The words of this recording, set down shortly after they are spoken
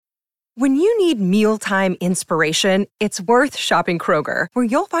When you need mealtime inspiration, it's worth shopping Kroger, where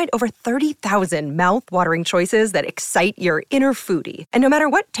you'll find over 30,000 mouth-watering choices that excite your inner foodie. And no matter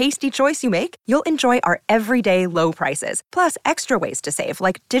what tasty choice you make, you'll enjoy our everyday low prices, plus extra ways to save,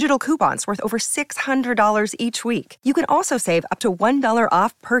 like digital coupons worth over $600 each week. You can also save up to $1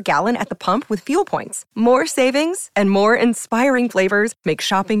 off per gallon at the pump with fuel points. More savings and more inspiring flavors make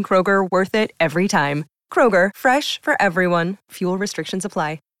shopping Kroger worth it every time. Kroger, fresh for everyone. Fuel restrictions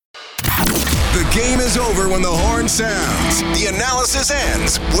apply. The game is over when the horn sounds. The analysis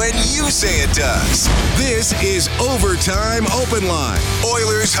ends when you say it does. This is Overtime Open Line.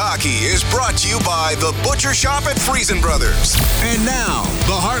 Oilers hockey is brought to you by the Butcher Shop at Friesen Brothers. And now,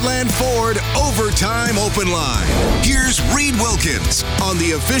 the Heartland Ford Overtime Open Line. Here's Reed Wilkins on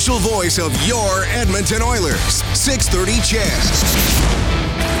the official voice of your Edmonton Oilers. 630 CHED.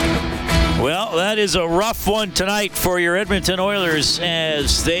 Well, that is a rough one tonight for your Edmonton Oilers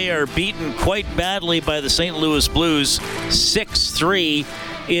as they are beaten quite badly by the St. Louis Blues. 6-3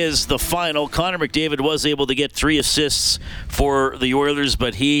 is the final. Connor McDavid was able to get 3 assists for the Oilers,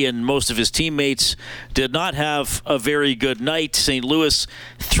 but he and most of his teammates did not have a very good night. St. Louis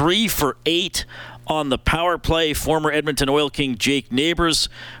 3 for 8 on the power play. Former Edmonton Oil King Jake Neighbours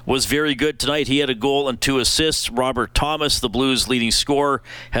was very good tonight. He had a goal and 2 assists. Robert Thomas, the Blues' leading scorer,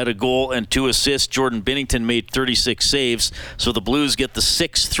 had a goal and 2 assists. Jordan Binnington made 36 saves. So the Blues get the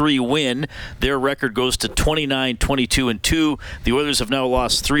 6-3 win. Their record goes to 29-22-2. The Oilers have now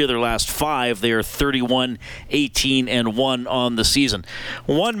lost 3 of their last 5. They are 31-18-1 on the season.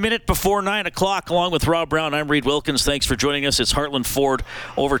 1 minute before 9 o'clock, along with Rob Brown, I'm Reed Wilkins. Thanks for joining us. It's Heartland Ford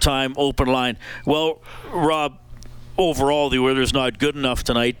Overtime Open Line. Well, Rob, overall, the Oilers not good enough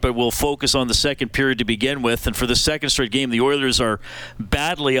tonight, but we'll focus on the second period to begin with. And for the second straight game, the Oilers are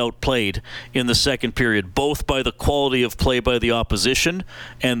badly outplayed in the second period, both by the quality of play by the opposition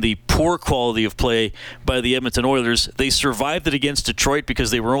and the poor quality of play by the Edmonton Oilers. They survived it against Detroit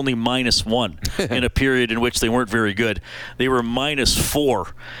because they were only -1 in a period in which they weren't very good. They were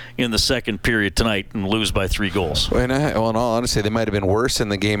 -4 in the second period tonight and lose by 3 goals. Well, in all honesty, they might have been worse in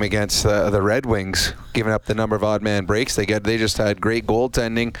the game against the Red Wings, giving up the number of odd man breaks they get. They just had great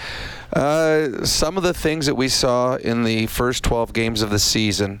goaltending. Some of the things that we saw in the first 12 games of the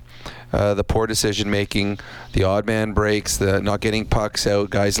season, the poor decision making, the odd man breaks, the not getting pucks out,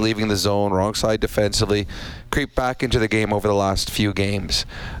 guys leaving the zone, wrong side defensively, creep back into the game over the last few games.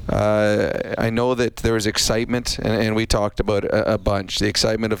 I know that there was excitement, and we talked about a bunch, the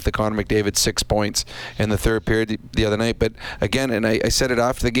excitement of the Connor McDavid 6 points in the third period the other night. But again, and I said it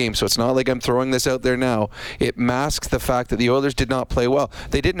after the game, so it's not like I'm throwing this out there now. It masks the fact that the Oilers did not play well.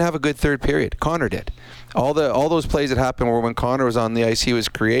 They didn't have a good third period. Connor did. All those plays that happened were when Connor was on the ice, he was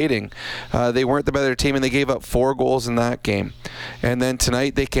creating. They weren't the better team, and they gave up 4 goals in that game. And then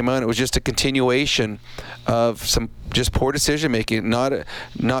tonight they came out, and it was just a continuation of some just poor decision making, not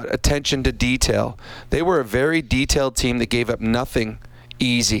attention to detail. They were a very detailed team that gave up nothing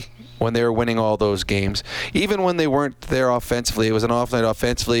easy when they were winning all those games. Even when they weren't there offensively, it was an off night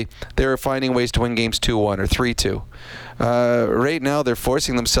offensively, they were finding ways to win games 2-1 or 3-2. Right now they're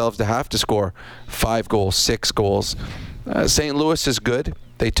forcing themselves to have to score 5 goals, 6 goals. St. Louis is good.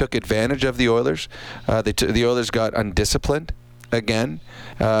 They took advantage of the Oilers. The Oilers got undisciplined again,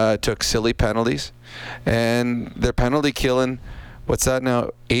 took silly penalties, and their penalty killing, what's that now,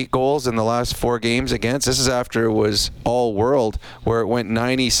 8 goals in the last 4 games against. This is after it was all world, where it went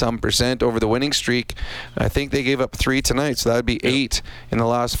 90-some% over the winning streak. I think they gave up 3 tonight, so that would be 8 in the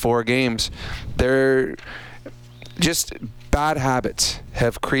last 4 games. They're just bad habits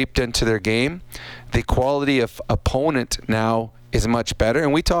have creeped into their game. The quality of opponent now is much better.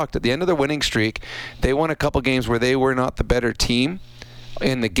 And we talked at the end of their winning streak, they won a couple games where they were not the better team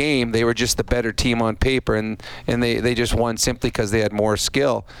in the game. They were just the better team on paper, and they just won simply because they had more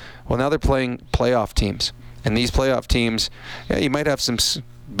skill. Well, now they're playing playoff teams. And these playoff teams, yeah, you might have some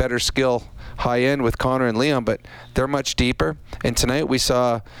better skill high end with Connor and Leon, but they're much deeper. And tonight we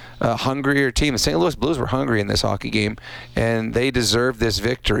saw a hungrier team. The St. Louis Blues were hungry in this hockey game, and they deserved this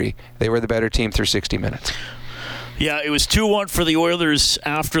victory. They were the better team through 60 minutes. Yeah, it was 2-1 for the Oilers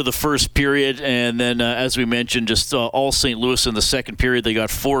after the first period, and then, as we mentioned, just all St. Louis in the second period. They got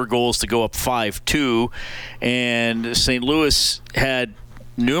 4 goals to go up 5-2, and St. Louis had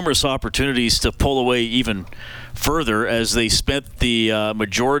numerous opportunities to pull away even further as they spent the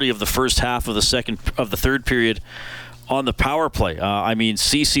majority of the first half of the third period on the power play.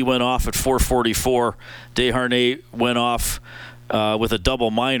 Ceci went off at 4:44. Desharnais went off with a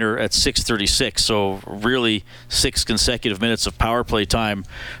double minor at 6:36. So really 6 consecutive minutes of power play time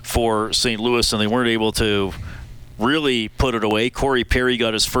for St. Louis, and they weren't able to really put it away. Corey Perry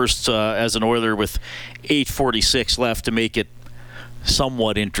got his first as an Oiler with 8:46 left to make it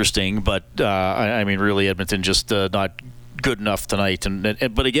somewhat interesting, but I mean, really, Edmonton just not good enough tonight.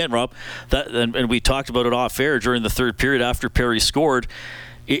 But again, Rob, and we talked about it off air during the third period after Perry scored.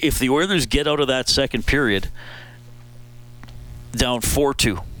 If the Oilers get out of that second period down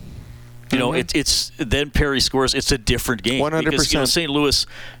 4-2, it's then Perry scores. It's a different game. 100%. Because, St.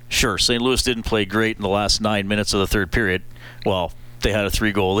 Louis didn't play great in the last 9 minutes of the third period. Well, they had a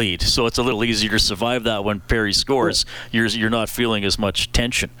 3-goal lead, so it's a little easier to survive that when Perry scores. You're not feeling as much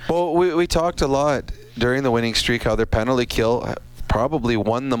tension. Well, we talked a lot during the winning streak how their penalty kill probably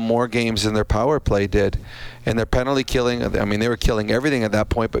won them more games than their power play did. And their penalty killing, I mean, they were killing everything at that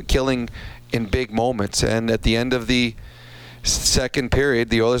point, but killing in big moments. And at the end of the second period,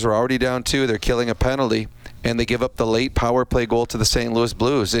 the Oilers were already down 2. They're killing a penalty, and they give up the late power play goal to the St. Louis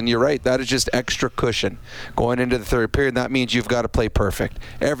Blues. And you're right, that is just extra cushion going into the third period. That means you've got to play perfect.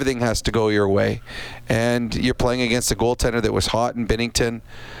 Everything has to go your way. And you're playing against a goaltender that was hot in Binnington.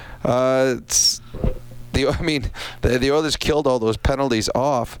 The Oilers killed all those penalties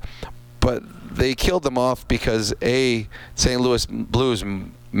off, but they killed them off because St. Louis Blues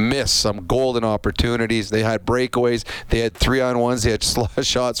missed some golden opportunities. They had breakaways, they had 3-on-1s, they had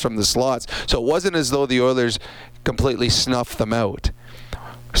shots from the slots. So it wasn't as though the Oilers completely snuffed them out.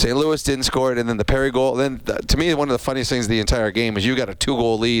 St. Louis didn't score it, and then the Perry goal. Then, to me, one of the funniest things of the entire game is you got a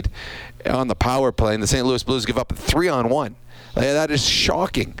 2-goal lead on the power play, and the St. Louis Blues give up a 3-on-1. That is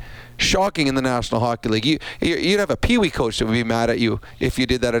shocking in the National Hockey League. You'd have a Pee-wee coach that would be mad at you if you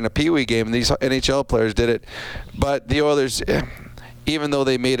did that in a Pee-wee game, and these NHL players did it. But the Oilers, even though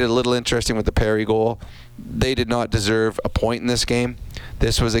they made it a little interesting with the Perry goal, they did not deserve a point in this game.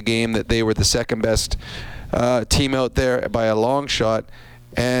 This was a game that they were the second best team out there by a long shot,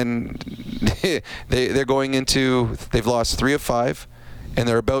 and they're going into, they've lost 3 of 5, and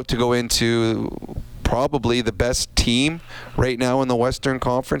they're about to go into probably the best team right now in the Western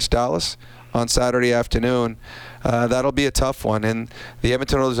Conference, Dallas, on Saturday afternoon. That'll be a tough one, and the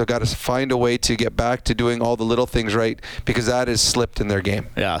Edmonton Oilers have got to find a way to get back to doing all the little things right, because that has slipped in their game.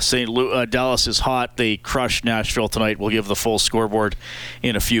 Yeah, Dallas is hot. They crushed Nashville tonight. We'll give the full scoreboard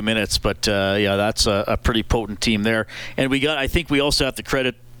in a few minutes, but that's a pretty potent team there. And I think we also have to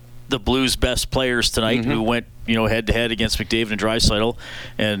credit the Blues' best players tonight, who went head-to-head against McDavid and Draisaitl,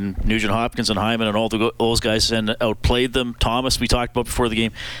 and Nugent Hopkins and Hyman and all those guys, and outplayed them. Thomas, we talked about before the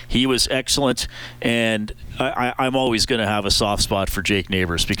game, he was excellent, and I'm always going to have a soft spot for Jake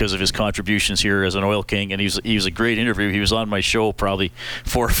Neighbours because of his contributions here as an Oil King, and he was a great interview. He was on my show probably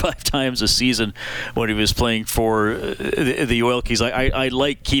 4 or 5 times a season when he was playing for the Oil Kings. I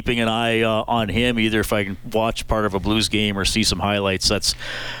like keeping an eye on him, either if I can watch part of a Blues game or see some highlights.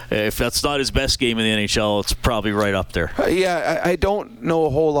 If that's not his best game in the NHL, it's probably right up there. I don't know a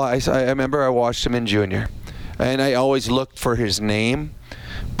whole lot. I remember I watched him in junior, and I always looked for his name,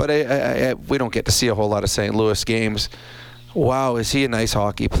 but we don't get to see a whole lot of St. Louis games. Wow, is he a nice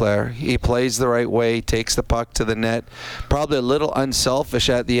hockey player. He plays the right way, takes the puck to the net. Probably a little unselfish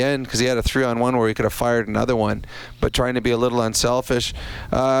at the end because he had a 3-on-1 where he could have fired another one, but trying to be a little unselfish.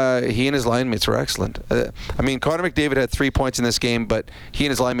 He and his line mates were excellent. Connor McDavid had 3 points in this game, but he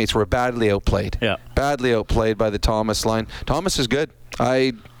and his line mates were badly outplayed. Yeah. Badly outplayed by the Thomas line. Thomas is good.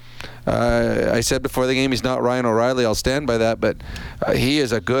 I said before the game he's not Ryan O'Reilly. I'll stand by that, but he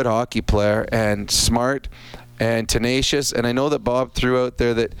is a good hockey player and smart and tenacious. And I know that Bob threw out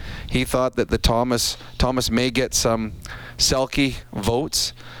there that he thought that the Thomas may get some Selke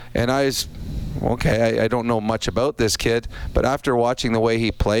votes, and I don't know much about this kid, but after watching the way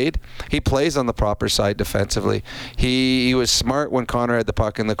he plays on the proper side defensively. He was smart when Connor had the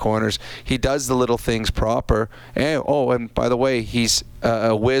puck in the corners. He does the little things proper. And by the way, he's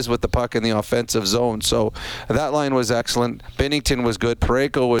a whiz with the puck in the offensive zone. So that line was excellent. Binnington was good.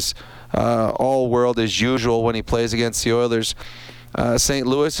 Parayko was all world as usual when he plays against the Oilers. St.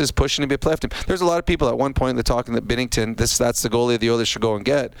 Louis is pushing to be a playoff team. There's a lot of people at one point that talking that Binnington, that's the goalie the Oilers should go and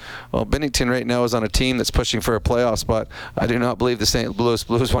get. Well, Binnington right now is on a team that's pushing for a playoff spot. I do not believe the St. Louis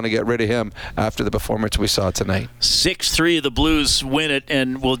Blues want to get rid of him after the performance we saw tonight. 6-3, the Blues win it,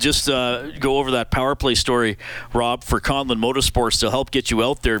 and we'll just go over that power play story, Rob, for Conlon Motorsports to help get you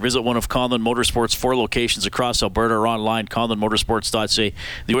out there. Visit one of Conlon Motorsports' 4 locations across Alberta or online, conlonmotorsports.ca.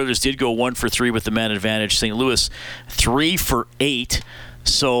 The Oilers did go 1 for 3 with the man advantage. St. Louis 3 for 8.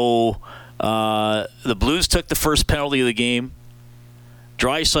 So the Blues took the first penalty of the game.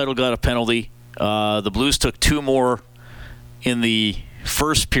 Draisaitl got a penalty. The Blues took 2 more in the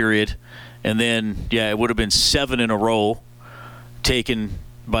first period, and then it would have been 7 in a row taken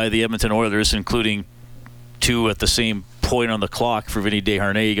by the Edmonton Oilers, including two at the same point on the clock for Vinny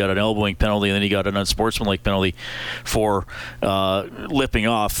Desharnais. He got an elbowing penalty, and then he got an unsportsmanlike penalty for lipping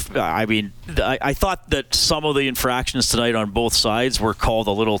off. I mean, I thought that some of the infractions tonight on both sides were called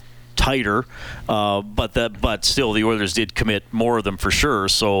a little tighter, but still the Oilers did commit more of them for sure.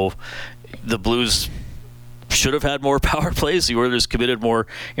 So the Blues should have had more power plays. The Oilers committed more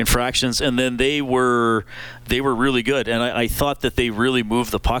infractions, and then they were really good. And I thought that they really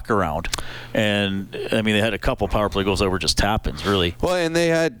moved the puck around. And I mean, they had a couple power play goals that were just tap-ins, really. Well, and they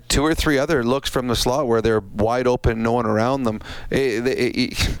had 2 or 3 other looks from the slot where they're wide open, no one around them.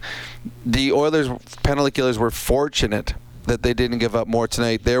 The Oilers penalty killers were fortunate that they didn't give up more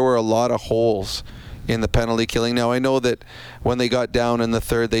tonight. There were a lot of holes in the penalty killing. Now, I know that when they got down in the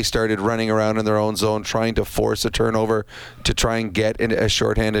third, they started running around in their own zone trying to force a turnover to try and get a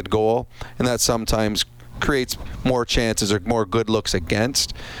shorthanded goal, and that sometimes creates more chances or more good looks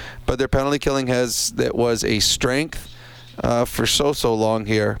against. But their penalty killing that was a strength for so long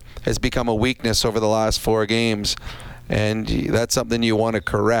here, has become a weakness over the last 4 games. And that's something you want to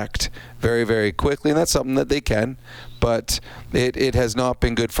correct very, very quickly, and that's something that they can. But it has not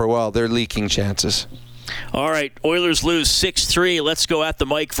been good for a while. They're leaking chances. All right, Oilers lose 6-3. Let's go at the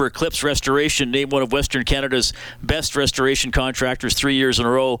mic for Eclipse Restoration. Named one of Western Canada's best restoration contractors 3 years in a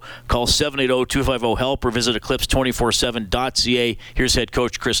row. Call 780-250-HELP or visit eclipse247.ca. Here's head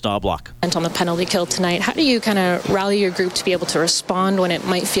coach Chris Knobloch. And on the penalty kill tonight, how do you kind of rally your group to be able to respond when it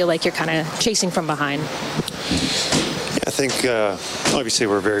might feel like you're kind of chasing from behind? I think obviously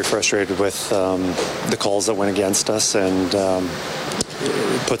we're very frustrated with the calls that went against us, and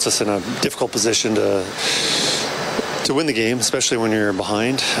it puts us in a difficult position to win the game, especially when you're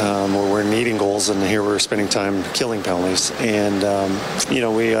behind, where we're needing goals, and here we're spending time killing penalties. And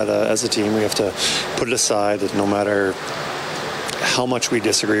we as a team, we have to put it aside that no matter how much we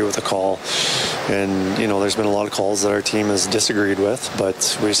disagree with the call, and there's been a lot of calls that our team has disagreed with,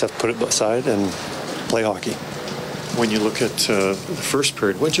 but we just have to put it aside and play hockey. When you look at the first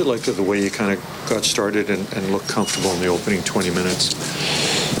period, what did you like of the way you kind of got started and looked comfortable in the opening 20 minutes?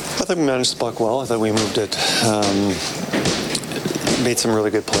 I think we managed the puck well. I thought we moved it, made some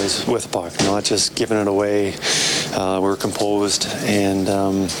really good plays with the puck, not just giving it away. We were composed, and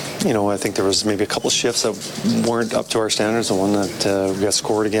I think there was maybe a couple of shifts that weren't up to our standards, the one that we got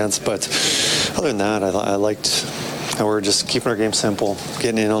scored against. But other than that, I liked how we're just keeping our game simple,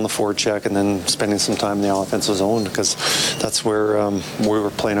 getting in on the forward check, and then spending some time in the offensive zone, because that's where we were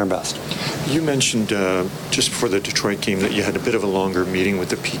playing our best. You mentioned just before the Detroit game that you had a bit of a longer meeting with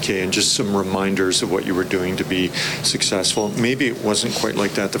the PK and just some reminders of what you were doing to be successful. Maybe it wasn't quite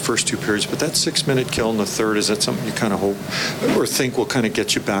like that the first 2 periods, but that 6-minute kill in the third, is that something you kind of hope or think will kind of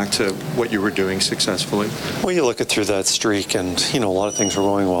get you back to what you were doing successfully? Well, you look at through that streak, and a lot of things were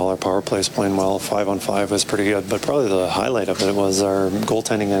going well. Our power play is playing well. 5-on-5 was pretty good, but probably the highlight of it was our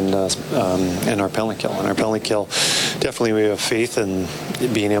goaltending and our penalty kill. And our penalty kill, definitely we have faith in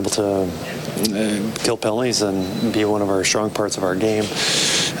being able to kill penalties and be one of our strong parts of our game.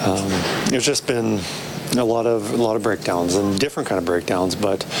 It's just been a lot of breakdowns and different kind of breakdowns,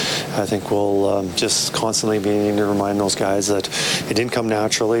 but I think we'll just constantly be needing to remind those guys that it didn't come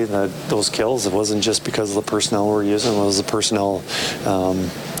naturally, that those kills, it wasn't just because of the personnel we're using, it was the personnel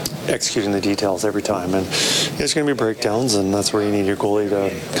executing the details every time. And there's going to be breakdowns, and that's where you need your goalie to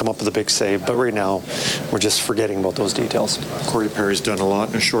come up with a big save. But right now, we're just forgetting about those details. Corey Perry's done a lot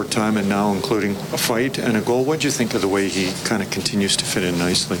in a short time, and now including a fight and a goal. What do you think of the way he kind of continues to fit in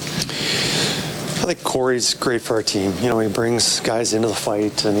nicely? I think Corey's great for our team. He brings guys into the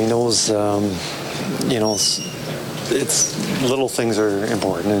fight, and he knows, it's little things are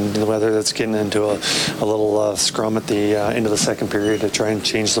important, and whether it's getting into a little scrum at the end of the second period to try and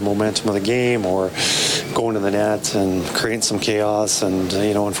change the momentum of the game, or going to the net and creating some chaos. And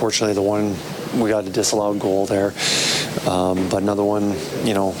unfortunately, the one we got a disallowed goal there, but another one,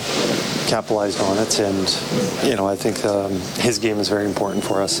 capitalized on it. And I think his game is very important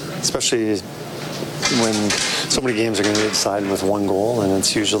for us, especially when so many games are going to be decided with one goal, and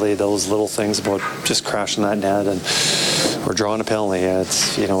it's usually those little things about just crashing that net or drawing a penalty. I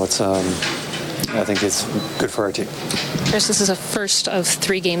think it's good for our team. Chris, this is a first of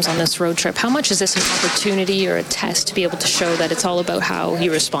 3 games on this road trip. How much is this an opportunity or a test to be able to show that it's all about how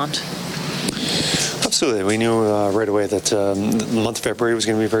you respond? Absolutely. We knew right away that the month of February was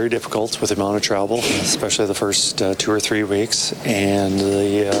going to be very difficult with the amount of travel, especially the first 2 or 3 weeks, and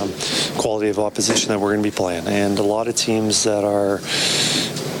the quality of opposition that we're going to be playing. And a lot of teams that are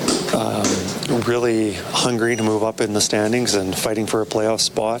really hungry to move up in the standings and fighting for a playoff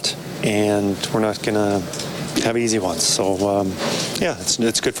spot, and we're not going to have easy ones. So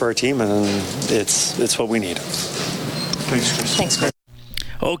it's good for our team, and it's what we need. Thanks, Chris. Thanks, Chris.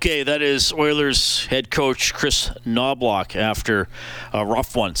 Okay, that is Oilers head coach Chris Knobloch after a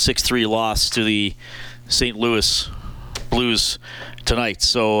rough 6-3 loss to the St. Louis Blues tonight.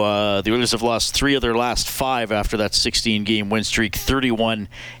 So the Oilers have lost 3 of their last 5 after that 16-game win streak,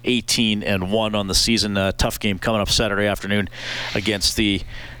 31-18-1 on the season. Tough game coming up Saturday afternoon against the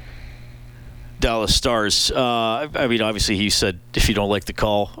Dallas Stars. I mean, obviously he said if you don't like the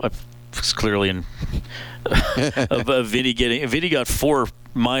call, it's clearly in Vinny got 4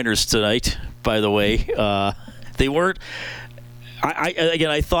 minors tonight, by the way. They weren't.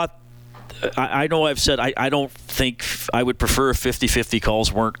 I thought. I know I've said I don't think I would prefer if 50-50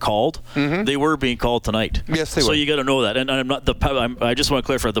 calls weren't called. Mm-hmm. They were being called tonight. Yes, they were. So you got to know that. And I'm not I just want to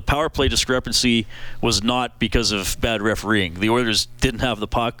clarify, the power play discrepancy was not because of bad refereeing. The Oilers didn't have the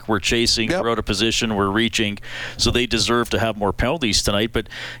puck. We're chasing. Yep. We're out of position. We're reaching. So they deserve to have more penalties tonight. But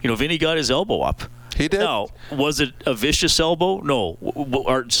Vinny got his elbow up. He did. Now, was it a vicious elbow? No.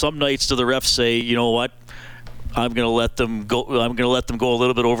 Some nights do the refs say, you know what? I'm going to let them go. I'm going to let them go a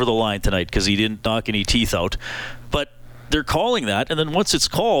little bit over the line tonight because he didn't knock any teeth out. But they're calling that, and then once it's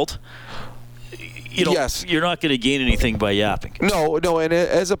called, yes. You're not going to gain anything by yapping. No. And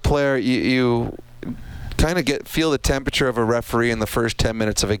as a player, you kind of feel the temperature of a referee in the first 10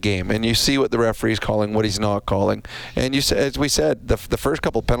 minutes of a game, and you see what the referee's calling, what he's not calling. And as we said, the first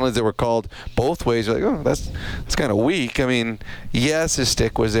couple penalties that were called both ways, you're like, oh, that's kind of weak. I mean, yes, his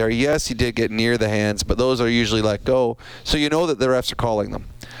stick was there. Yes, he did get near the hands, but those are usually let go. So you know that the refs are calling them.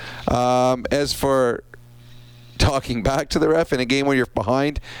 As for talking back to the ref in a game where you're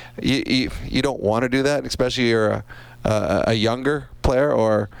behind, you don't want to do that, especially you're a younger player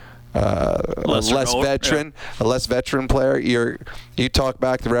or a less veteran player. You talk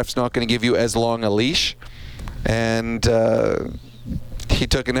back, the ref's not going to give you as long a leash, and he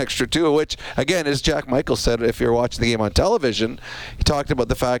took an extra 2, which again, as Jack Michael said, if you're watching the game on television, he talked about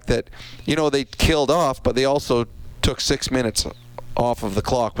the fact that they killed off, but they also took 6 minutes off of the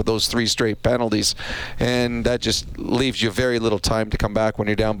clock with those 3 straight penalties, and that just leaves you very little time to come back when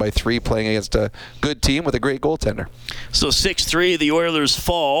you're down by 3 playing against a good team with a great goaltender. So 6-3, the Oilers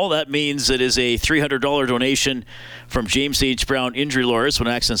fall. That means it is a $300 donation from James H. Brown Injury Lawyers. When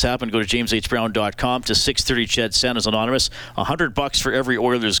accidents happen, go to jameshbrown.com to 630 Ched Santa's Anonymous. $100 for every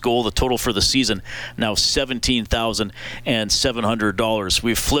Oilers goal. The total for the season now $17,700.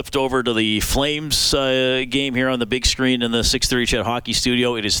 We've flipped over to the Flames game here on the big screen in the 630 Ched Hockey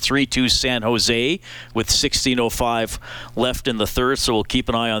Studio. It is 3-2 San Jose with 16:05 left in the third, so we'll keep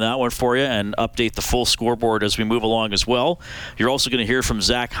an eye on that one for you and update the full scoreboard as we move along as well. You're also going to hear from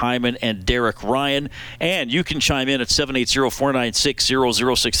Zach Hyman and Derek Ryan, and you can chime in at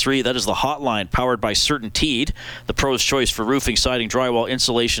 780-496-0063. That is the hotline powered by CertainTeed, the pro's choice for roofing, siding, drywall,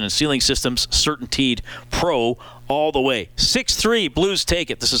 insulation, and ceiling systems. CertainTeed Pro all the way. 6-3, Blues take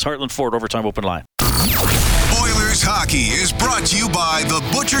it. This is Heartland Ford Overtime Open Line. Oilers hockey is brought to you by the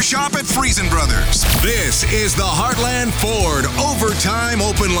Butcher Shop at Friesen Brothers. This is the Heartland Ford Overtime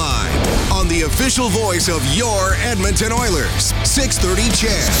Open Line on the official voice of your Edmonton Oilers. 630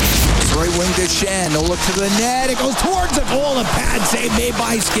 Ched. Right wing to Shen. No look to the net. It goes towards the goal. A pad save made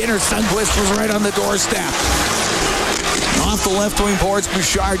by Skinner. Sundquist was right on the doorstep. Off the left wing boards,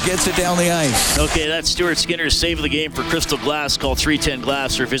 Bouchard gets it down the ice. Okay, that's Stuart Skinner's save of the game for Crystal Glass. Call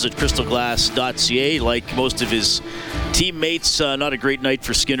 310-GLASS or visit crystalglass.ca. Like most of his teammates, not a great night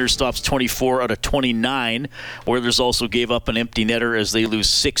for Skinner. Stops 24 out of 29. Oilers also gave up an empty netter as they lose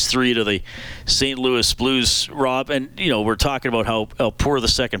 6-3 to the St. Louis Blues, Rob. And, we're talking about how poor the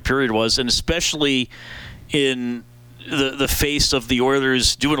second period was, and especially in the face of the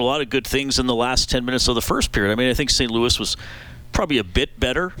Oilers doing a lot of good things in the last 10 minutes of the first period. I mean, I think St. Louis was probably a bit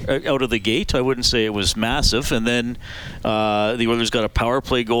better out of the gate. I wouldn't say it was massive. And then the Oilers got a power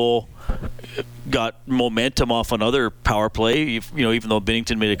play goal, got momentum off another power play. Even though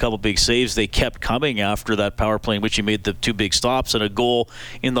Binnington made a couple big saves, they kept coming after that power play in which he made the 2 big stops and a goal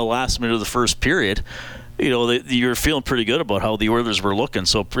in the last minute of the first period. You're feeling pretty good about how the Oilers were looking.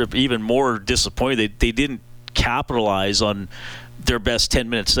 So even more disappointed, they didn't capitalize on their best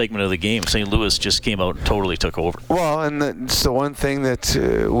 10-minute segment of the game. St. Louis just came out and totally took over. Well, and it's the one thing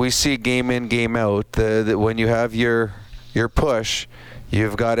that we see game in, game out, that when you have your push,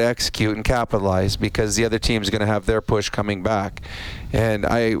 you've got to execute and capitalize because the other team's going to have their push coming back. And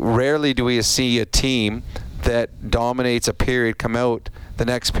rarely do we see a team that dominates a period come out the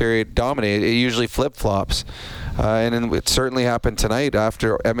next period dominate. It usually flip-flops. And it certainly happened tonight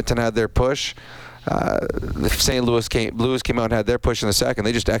after Edmonton had their push. St. Louis Blues came out and had their push in the second.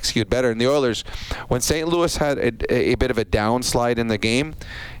 They just executed better. And the Oilers, when St. Louis had a bit of a downslide in the game,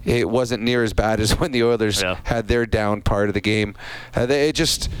 it wasn't near as bad as when the Oilers had their down part of the game. They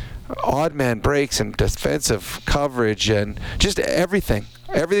just odd man breaks and defensive coverage and just everything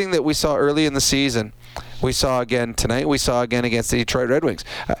that we saw early in the season. We saw again tonight. We saw again against the Detroit Red Wings.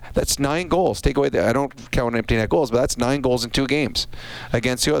 That's 9 goals. Take away I don't count empty net goals, but that's 9 goals in 2 games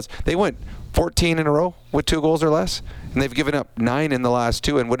against the Oilers. They went 14 in a row with 2 goals or less, and they've given up 9 in the last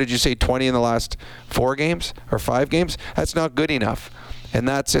 2. And what did you say? 20 in the last 4 games or 5 games? That's not good enough. And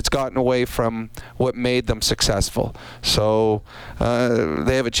it's gotten away from what made them successful. So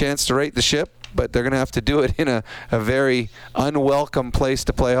they have a chance to right the ship, but they're going to have to do it in a very unwelcome place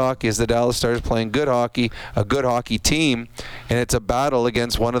to play hockey, as the Dallas Stars playing good hockey, a good hockey team, and it's a battle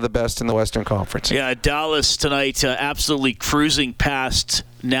against one of the best in the Western Conference. Yeah, Dallas tonight absolutely cruising past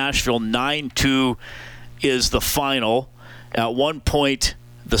Nashville. 9-2 is the final. At one point,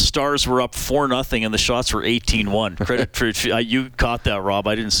 the Stars were up 4-0, and the shots were 18-1. Credit for you caught that, Rob.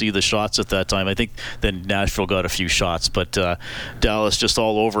 I didn't see the shots at that time. I think then Nashville got a few shots, but Dallas just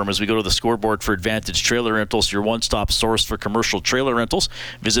all over them. As we go to the scoreboard for Advantage Trailer Rentals, your one-stop source for commercial trailer rentals.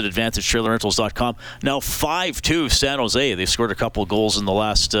 Visit AdvantageTrailerRentals.com. Now 5-2 San Jose. They scored a couple of goals in the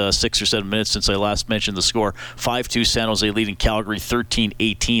last 6 or 7 minutes since I last mentioned the score. 5-2 San Jose leading Calgary,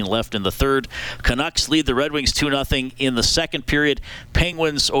 13-18 left in the third. Canucks lead the Red Wings 2-0 in the second period.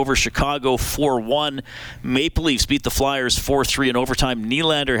 Penguins over Chicago 4-1. Maple Leafs beat the Flyers 4-3 in overtime.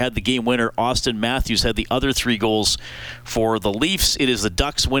 Nylander had the game winner. Austin Matthews had the other 3 goals for the Leafs. It is the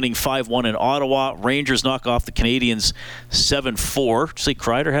Ducks winning 5-1 in Ottawa. Rangers knock off the Canadiens 7-4. Did you say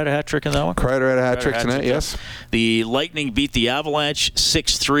Kreider had a hat trick in that one? Kreider had a hat trick tonight, yes. The Lightning beat the Avalanche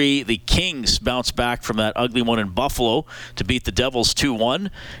 6-3. The Kings bounced back from that ugly one in Buffalo to beat the Devils 2-1.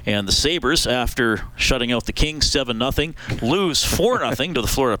 And the Sabres, after shutting out the Kings 7-0, lose 4-0 to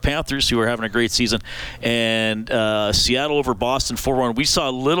the Florida Panthers, who are having a great season. And Seattle over Boston 4-1. We saw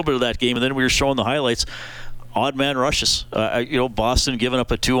a little bit of that game, and then we were showing the highlights. Odd man rushes. Boston giving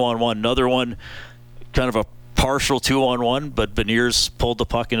up a 2-on-1. Another one, kind of a partial 2-on-1, but Beniers pulled the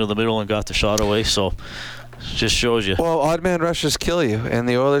puck into the middle and got the shot away. So just shows you. Well, odd man rushes kill you, and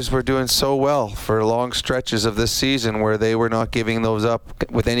the Oilers were doing so well for long stretches of this season where they were not giving those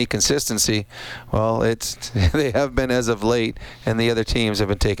up with any consistency. Well, they have been as of late, and the other teams have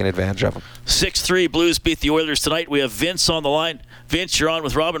been taking advantage of them. 6-3 Blues beat the Oilers tonight. We have Vince on the line. Vince, you're on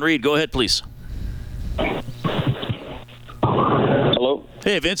with Robin Reed. Go ahead, please. Hello.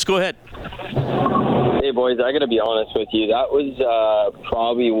 Hey, Vince, go ahead. Hey, boys, I got to be honest with you. That was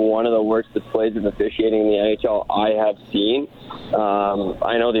probably one of the worst displays of officiating in the NHL I have seen.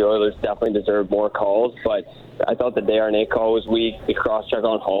 I know the Oilers definitely deserve more calls, but I thought the Desharnais call was weak. The cross-check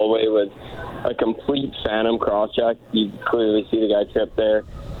on Holloway was a complete phantom cross-check. You clearly see the guy trip there.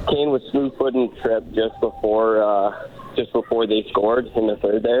 Kane was smooth-footing trip just before they scored in the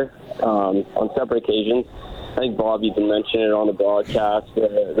third there on separate occasions. I think Bob even mentioned it on the broadcast.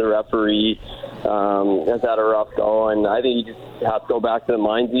 The referee has had a rough go, and I think you just have to go back to the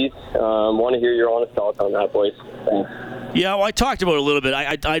mindsies. Want to hear your honest thoughts on that, boys. Thanks. Yeah, well, I talked about it a little bit.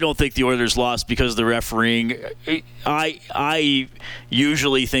 I don't think the Oilers lost because of the refereeing. I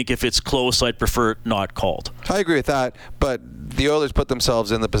usually think if it's close, I'd prefer it not called. I agree with that, but the Oilers put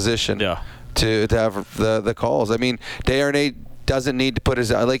themselves in the position to have the calls. I mean, Desharnais doesn't need to put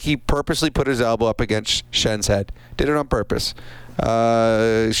he purposely put his elbow up against Schen's head. Did it on purpose.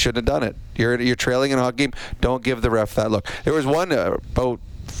 Shouldn't have done it. You're trailing in a hockey game. Don't give the ref that look. There was one about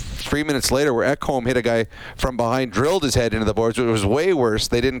 3 minutes later where Ekholm hit a guy from behind, drilled his head into the boards. It was way worse.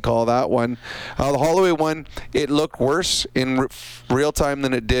 They didn't call that one. The Holloway one, it looked worse in real time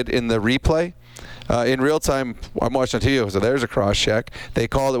than it did in the replay. In real time, I'm watching on TV, so there's a cross-check. They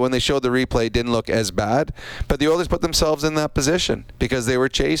called it when they showed the replay. It didn't look as bad. But the Oilers put themselves in that position because they were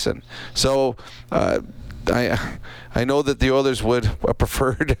chasing. So I know that the Oilers would have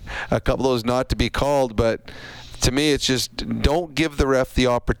preferred a couple of those not to be called, but to me, it's just don't give the ref the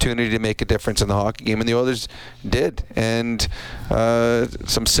opportunity to make a difference in the hockey game, and the Oilers did. And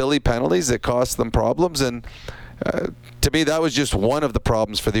some silly penalties that cost them problems, and to me, that was just one of the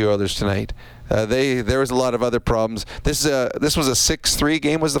problems for the Oilers tonight. There was a lot of other problems. This was a 6-3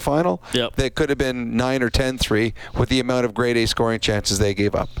 game was the final. Yep. That could have been 9 or 10-3 with the amount of grade A scoring chances they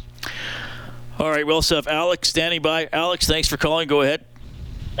gave up. All right, we also have Alex standing by. Alex, thanks for calling. Go ahead.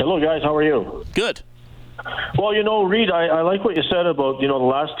 Hello, guys. How are you? Good. Well, Reed, I like what you said about, the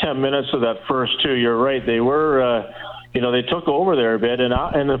last 10 minutes of that first two. You're right. They were they took over there a bit, and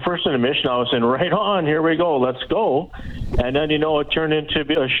the first intermission, I was saying, right on, here we go, let's go. And then, it turned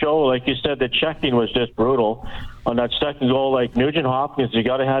into a show. Like you said, the checking was just brutal. On that second goal, like Nugent Hopkins, you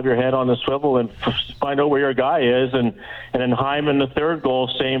got to have your head on the swivel and find out where your guy is. And then Hyman, the third goal,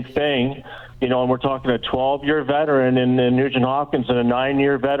 same thing. And we're talking a 12-year veteran in Nugent Hopkins and a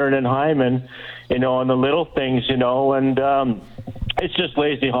 9-year veteran in Hyman, on the little things, and it's just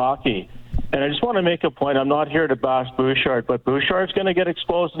lazy hockey. And I just want to make a point. I'm not here to bash Bouchard, but Bouchard's going to get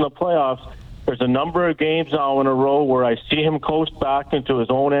exposed in the playoffs. There's a number of games now in a row where I see him coast back into his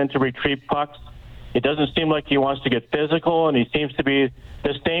own end to retrieve pucks. It doesn't seem like he wants to get physical, and he seems to be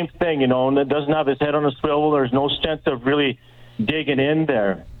the same thing, and it doesn't have his head on a swivel. There's no sense of really digging in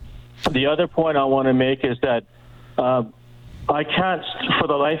there. The other point I want to make is that I can't, for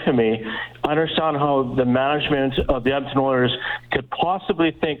the life of me, understand how the management of the Edmonton Oilers could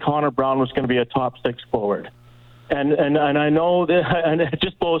possibly think Connor Brown was going to be a top 6 forward. And I know that, and it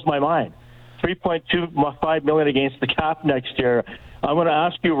just blows my mind. $3.25 million against the cap next year. I'm going to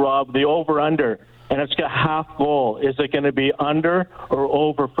ask you, Rob, the over-under, and it's got half goal. Is it going to be under or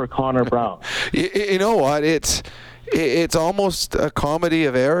over for Connor Brown? You know what? It's almost a comedy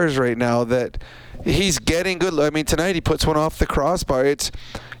of errors right now that he's getting good. I mean, tonight he puts one off the crossbar. It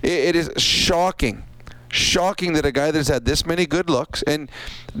is shocking that a guy that's had this many good looks, and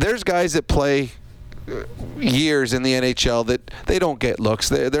there's guys that play years in the NHL that they don't get looks.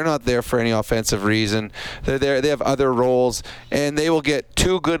 They're not there for any offensive reason. They're there. They have other roles, and they will get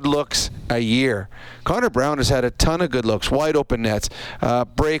 2 good looks a year. Connor Brown has had a ton of good looks, wide open nets,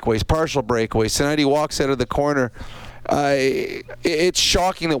 breakaways, partial breakaways. Tonight he walks out of the corner. It's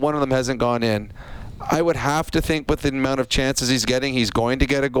shocking that one of them hasn't gone in. I would have to think with the amount of chances he's getting, he's going to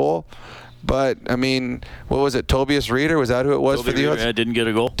get a goal. But, I mean, what was it, Tobias Reeder? Was that who it was for the Oilers? Yeah, didn't get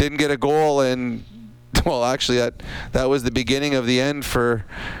a goal. Didn't get a goal, and, well, actually, that was the beginning of the end for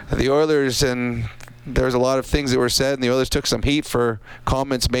the Oilers, and there was a lot of things that were said, and the Oilers took some heat for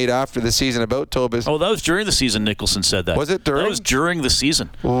comments made after the season about Tobias. Oh, that was during the season Nicholson said that. Was it during? That was during the season.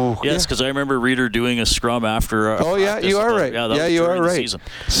 Ooh, yes, because I remember Reeder doing a scrum after yeah, you are right. Yeah, you are right.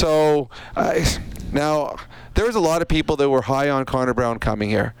 So, now, there was a lot of people that were high on Connor Brown coming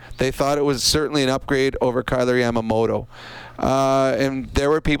here. They thought it was certainly an upgrade over Kyler Yamamoto. And there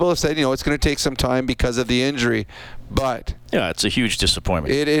were people who said, it's going to take some time because of the injury. But yeah, it's a huge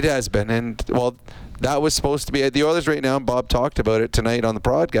disappointment. It has been. And, well, that was supposed to be the Oilers right now. And Bob talked about it tonight on the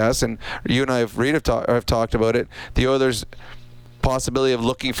broadcast, and you and I have talked about it. The Oilers' possibility of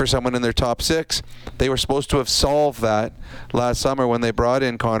looking for someone in their top 6. They were supposed to have solved that last summer when they brought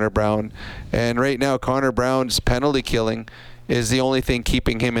in Connor Brown. And right now, Connor Brown's penalty killing is the only thing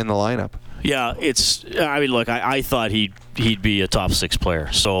keeping him in the lineup. Yeah, look, I thought he'd be a top 6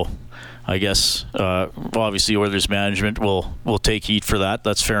 player. So I guess obviously Oilers management will take heat for that.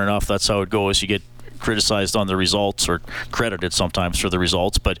 That's fair enough. That's how it goes. You get criticized on the results or credited sometimes for the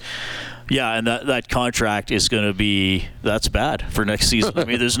results, but yeah, and that contract is going to be, that's bad for next season. I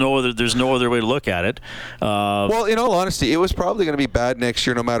mean, there's no other way to look at it. Well, in all honesty, it was probably going to be bad next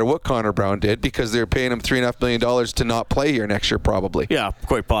year no matter what Connor Brown did, because they're paying him $3.5 million to not play here next year probably. Yeah,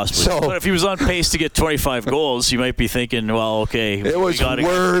 quite possibly. But if he was on pace to get 25 goals, you might be thinking, well, okay, it was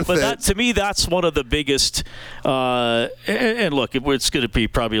worth it. But to me, that's one of the biggest. And look, it's going to be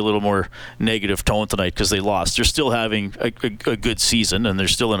probably a little more negative tone tonight because they lost. They're still having a good season, and they're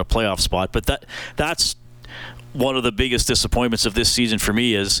still in a playoff spot. But that's one of the biggest disappointments of this season for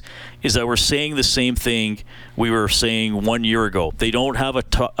me is that we're saying the same thing we were saying 1 year ago. They don't have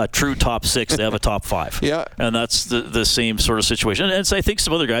a true top 6. They have a top 5. Yeah. And that's the same sort of situation. And so I think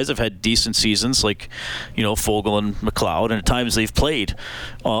some other guys have had decent seasons, like, Fogle and McLeod, and at times they've played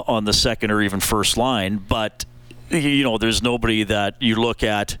on the second or even first line. But, there's nobody that you look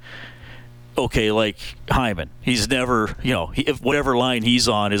at, okay, like Hyman, he's never, whatever line he's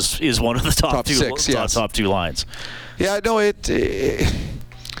on is one of the top 2 lines. Yeah, no, it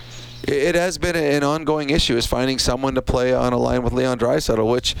has been an ongoing issue, is finding someone to play on a line with Leon Draisaitl,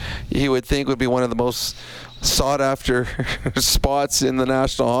 which you would think would be one of the most sought after spots in the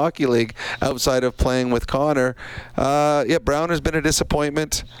National Hockey League outside of playing with Connor. Brown has been a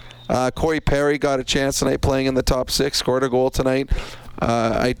disappointment. Corey Perry got a chance tonight playing in the top 6, scored a goal tonight.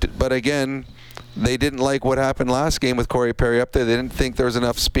 But again, they didn't like what happened last game with Corey Perry up there. They didn't think there was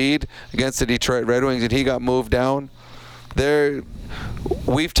enough speed against the Detroit Red Wings, and he got moved down.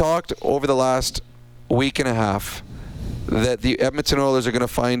 We've talked over the last week and a half that the Edmonton Oilers are going to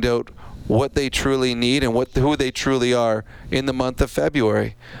find out what they truly need and who they truly are in the month of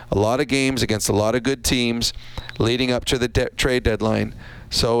February. A lot of games against a lot of good teams leading up to the trade deadline.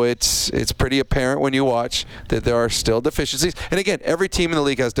 So it's pretty apparent when you watch that there are still deficiencies. And again, every team in the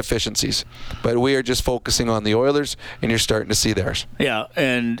league has deficiencies, but we are just focusing on the Oilers, and you're starting to see theirs. Yeah,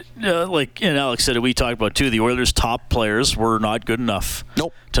 and Alex said it, we talked about too, the Oilers' top players were not good enough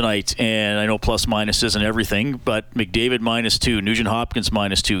tonight. And I know plus minus isn't everything, but McDavid -2, Nugent Hopkins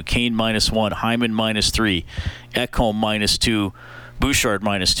 -2, Kane -1, Hyman -3, Ekholm -2, Bouchard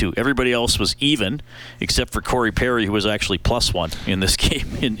 -2. Everybody else was even, except for Corey Perry, who was actually +1 in this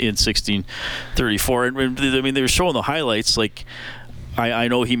game in 1634. And I mean, they were showing the highlights. Like, I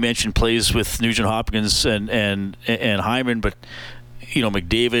know he mentioned plays with Nugent Hopkins and Hyman, but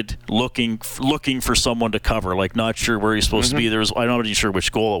McDavid looking for someone to cover, like not sure where he's supposed to be. I'm not even sure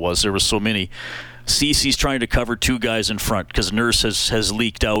which goal it was. There was so many. Cece's trying to cover two guys in front because Nurse has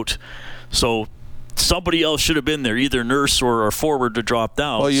leaked out. So somebody else should have been there, either Nurse or forward to drop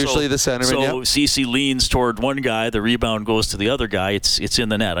down. Well, usually the centerman. So Cece leans toward one guy, the rebound goes to the other guy. It's in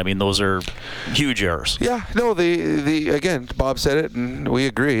the net. I mean, those are huge errors. Yeah, no. The again, Bob said it, and we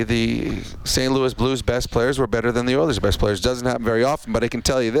agree. The St. Louis Blues' best players were better than the Oilers' best players. Doesn't happen very often, but I can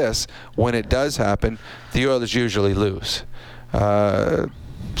tell you this: when it does happen, the Oilers usually lose.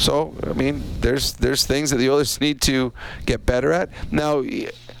 So, I mean, there's things that the Oilers need to get better at. Now,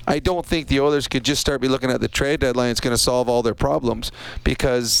 I don't think the Oilers could just start looking at the trade deadline. It's going to solve all their problems,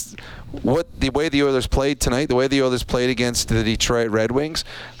 because the way the Oilers played tonight, the way the Oilers played against the Detroit Red Wings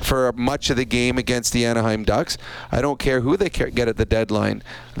for much of the game against the Anaheim Ducks, I don't care who they get at the deadline.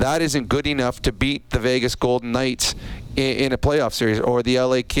 That isn't good enough to beat the Vegas Golden Knights in a playoff series, or the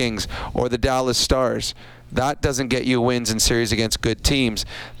LA Kings, or the Dallas Stars. That doesn't get you wins in series against good teams.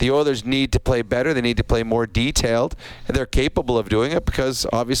 The Oilers need to play better. They need to play more detailed. And they're capable of doing it, because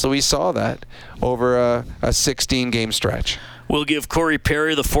obviously we saw that over a 16-game stretch. We'll give Corey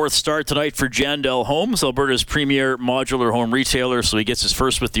Perry the fourth start tonight for Jandel Homes, Alberta's premier modular home retailer. So he gets his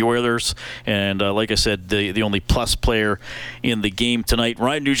first with the Oilers. And like I said, the only plus player in the game tonight.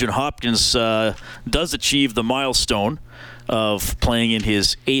 Ryan Nugent-Hopkins does achieve the milestone of playing in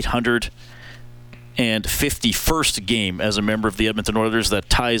his 851st game as a member of the Edmonton Oilers. That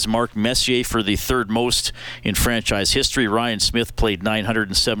ties Mark Messier for the third most in franchise history. Ryan Smith played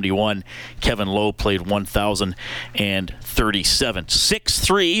 971. Kevin Lowe played 1,037.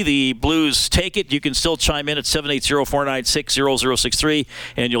 6-3, the Blues take it. You can still chime in at 780-496-0063,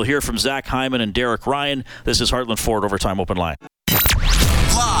 and you'll hear from Zach Hyman and Derek Ryan. This is Heartland Ford Overtime Open Line.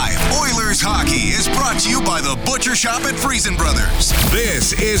 Live Oilers hockey is brought to you by the Butcher Shop at Friesen Brothers.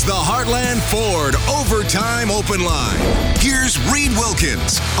 This is the Heartland Ford Overtime Open Line. Here's Reed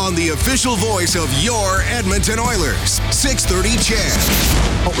Wilkins on the official voice of your Edmonton Oilers, 630 CHED.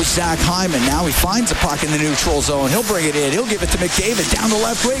 What was Zach Hyman? Now he finds the puck in the neutral zone. He'll bring it in. He'll give it to McDavid down the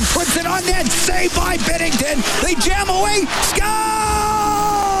left wing. Puts it on net. Saved by Binnington. They jam away.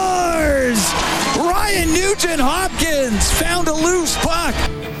 Scores! Ryan Nugent-Hopkins found a loose puck.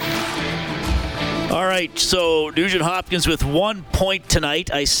 All right, so Nugent-Hopkins with 1 point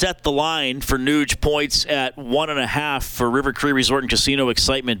tonight. I set the line for Nuge points at 1.5 for River Cree Resort and Casino.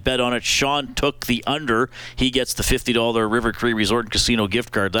 Excitement bet on it. Sean took the under. He gets the $50 River Cree Resort and Casino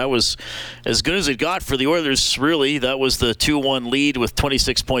gift card. That was as good as it got for the Oilers, really. That was the 2-1 lead with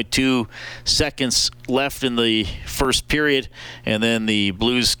 26.2 seconds left in the first period. And then the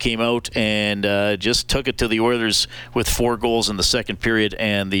Blues came out and just took it to the Oilers with 4 goals in the second period,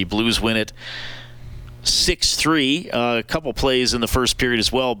 and the Blues win it 6-3. A couple plays in the first period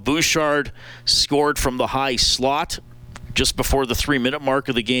as well. Bouchard scored from the high slot just before the 3-minute mark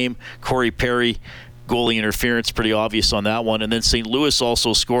of the game. Corey Perry, goalie interference, pretty obvious on that one. And then St. Louis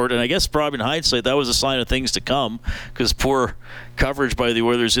also scored, and I guess probably in hindsight that was a sign of things to come, because poor coverage by the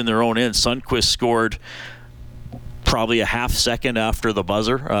Oilers in their own end. Sundqvist scored probably a half second after the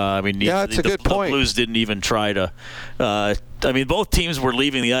buzzer. That's a good point. The Blues didn't even try to. Both teams were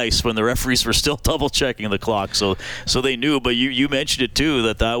leaving the ice when the referees were still double-checking the clock, so they knew. But you mentioned it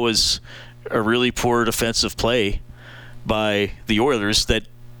too, that was a really poor defensive play by the Oilers that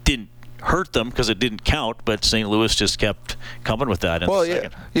didn't hurt them because it didn't count, but St. Louis just kept coming with that.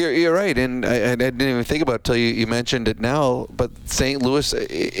 You're right, and I didn't even think about it until you mentioned it now, but St. Louis,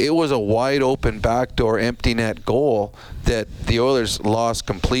 it was a wide-open backdoor empty net goal that the Oilers lost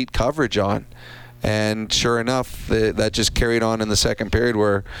complete coverage on. And sure enough, that just carried on in the second period,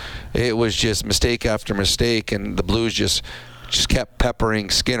 where it was just mistake after mistake, and the Blues just kept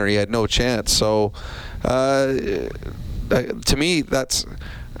peppering Skinner. He had no chance. So, to me,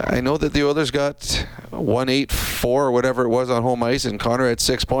 I know that the Oilers got 1-8-4 or whatever it was on home ice, and Connor had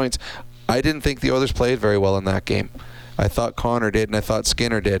 6 points. I didn't think the Oilers played very well in that game. I thought Connor did, and I thought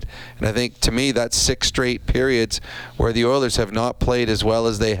Skinner did. And I think, to me, that's 6 straight periods where the Oilers have not played as well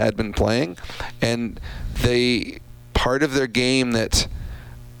as they had been playing. And part of their game that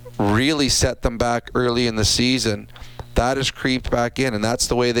really set them back early in the season, that has creeped back in, and that's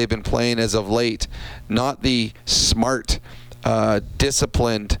the way they've been playing as of late. Not the smart,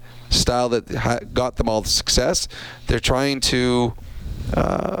 disciplined style that got them all the success. They're trying to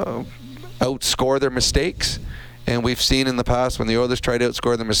outscore their mistakes, and we've seen in the past when the Oilers try to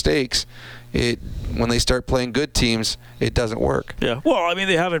outscore their mistakes, when they start playing good teams, it doesn't work. Yeah, well, I mean,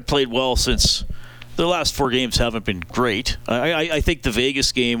 they haven't played well since the last 4 games haven't been great. I think the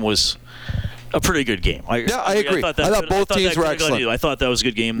Vegas game was a pretty good game. I agree. I thought both teams were excellent. I thought that was a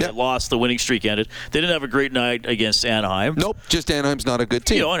good game. They lost. The winning streak ended. They didn't have a great night against Anaheim. Nope, just Anaheim's not a good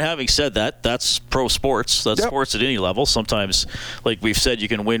team. And having said that, that's pro sports. That's sports at any level. Sometimes, like we've said, you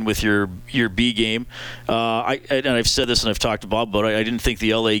can win with your B game. I've said this and I've talked to Bob about it. I didn't think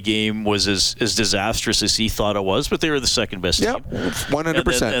the LA game was as disastrous as he thought it was, but they were the second best team.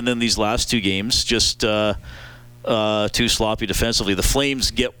 100%. And then these last 2 games, just too sloppy defensively. The Flames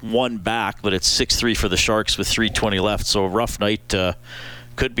get 1 back, but it's 6-3 for the Sharks with 3:20 left. So a rough night.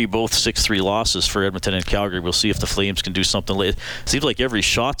 Could be both 6-3 loses for Edmonton and Calgary. We'll see if the Flames can do something late. Seems like every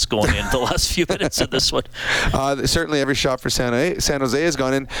shot's going in the last few minutes of this one. Certainly every shot for San Jose has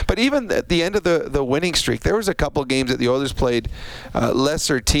gone in. But even at the end of the winning streak, there was a couple of games that the Oilers played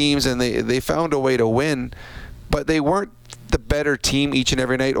lesser teams, and they found a way to win, but they weren't the better team each and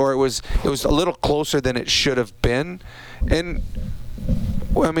every night, or it was a little closer than it should have been. And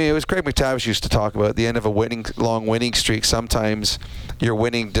I mean, it was Craig McTavish used to talk about at the end of a long winning streak, sometimes you're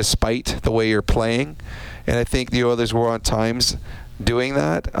winning despite the way you're playing, and I think the Oilers were on times doing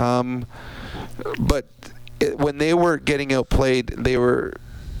that. But when they were getting outplayed,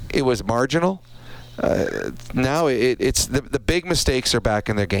 it was marginal. Now it's the big mistakes are back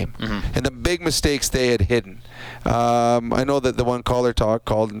in their game, and the big mistakes they had hidden. I know that the one caller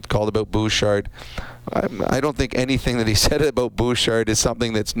called about Bouchard. I don't think anything that he said about Bouchard is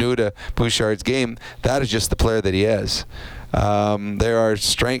something that's new to Bouchard's game. That is just the player that he is. There are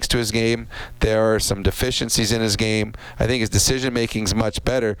strengths to his game. There are some deficiencies in his game. I think his decision making is much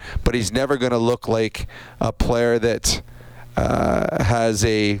better, but he's never going to look like a player that has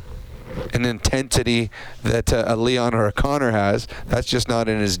an intensity that a Leon or a Connor has. That's just not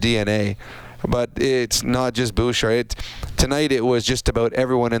in his DNA. But it's not just Bouchard. Tonight it was just about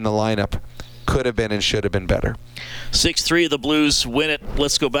everyone in the lineup could have been and should have been better. 6-3, the Blues win it.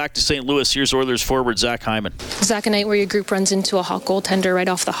 Let's go back to St. Louis. Here's Oilers forward Zach Hyman. Zach, a night where your group runs into a hot goaltender right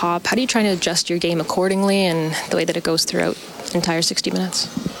off the hop. How do you try to adjust your game accordingly and the way that it goes throughout the entire 60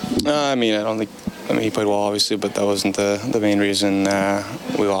 minutes? He played well, obviously, but that wasn't the main reason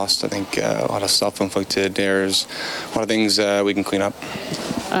we lost. I think a lot of self-inflicted errors, a lot of things we can clean up.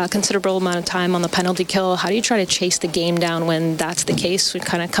 A considerable amount of time on the penalty kill. How do you try to chase the game down when that's the case,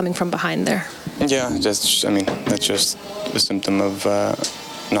 kind of coming from behind there? Yeah, that's just a symptom of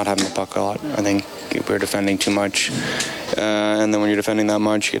not having the puck a lot. I think we're defending too much, and then when you're defending that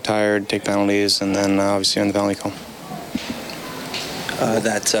much, you get tired, take penalties, and then obviously on the penalty kill.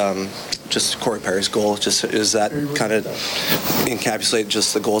 Just Corey Perry's goal, is that kind of encapsulate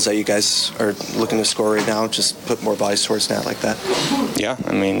just the goals that you guys are looking to score right now? Just put more bodies towards net like that? Yeah,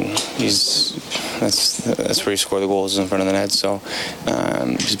 that's where he scored the goals, in front of the net. So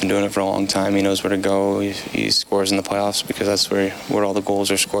he's been doing it for a long time. He knows where to go. He scores in the playoffs because that's where all the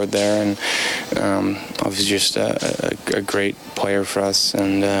goals are scored there. And obviously just a great player for us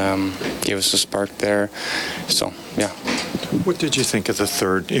and gave us a spark there. So, yeah. What did you think of the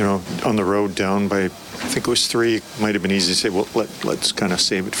third? On the road down by, I think it was 3. It might have been easy to say, well, let's kind of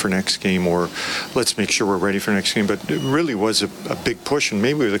save it for next game, or let's make sure we're ready for next game. But it really was a big push, and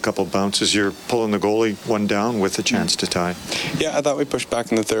maybe with a couple of bounces, you're pulling the goalie one down with a chance to tie. Yeah, I thought we pushed back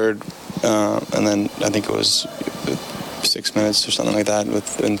in the third, and then I think it was 6 minutes or something like that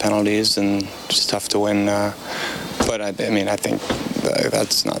in penalties, and just tough to win. But I think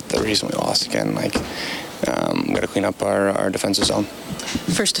that's not the reason we lost again. We've got to clean up our defensive zone.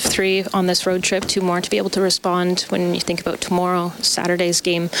 First of 3 on this road trip, 2 more to be able to respond. When you think about tomorrow, Saturday's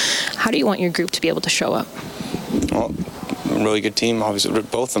game, how do you want your group to be able to show up? Well, really good team. Obviously,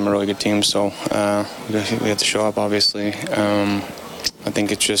 both of them are really good teams, so we have to show up, obviously. I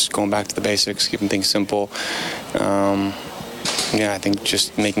think it's just going back to the basics, keeping things simple. I think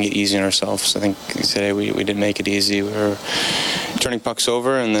just making it easy on ourselves. I think today we didn't make it easy. We were turning pucks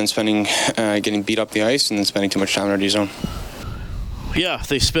over and then getting beat up the ice and then spending too much time in our D zone. Yeah,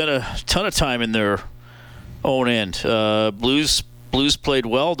 they spent a ton of time in their own end. Blues Blues played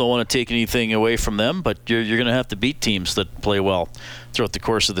well. Don't want to take anything away from them, but you're going to have to beat teams that play well throughout the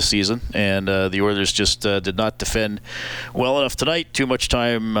course of the season. And the Oilers just did not defend well enough tonight. Too much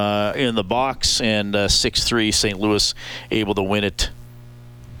time in the box, and 6-3 St. Louis able to win it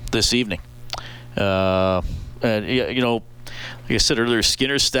this evening. And like I said earlier,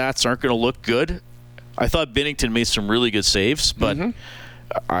 Skinner's stats aren't going to look good. I thought Binnington made some really good saves, but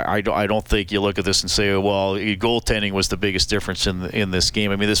I don't think you look at this and say, well, goaltending was the biggest difference in this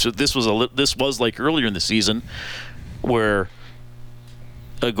game. I mean, this was like earlier in the season where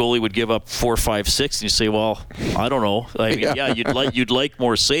a goalie would give up 4, 5, 6, and you say, well, I don't know. I mean, you'd like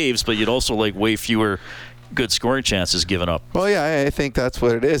more saves, but you'd also like way fewer good scoring chances given up. Well, yeah, I think that's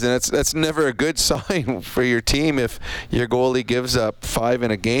what it is, and that's never a good sign for your team if your goalie gives up 5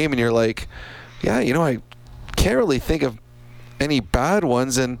 in a game, and you're like, yeah, I can't really think of any bad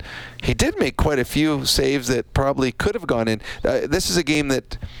ones, and he did make quite a few saves that probably could have gone in. This is a game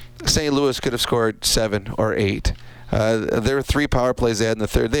that St. Louis could have scored 7 or 8. There were 3 power plays they had in the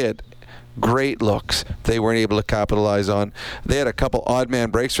third. They had great looks they weren't able to capitalize on. They had a couple odd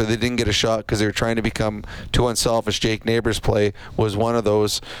man breaks where they didn't get a shot because they were trying to become too unselfish. Jake Neighbors' play was one of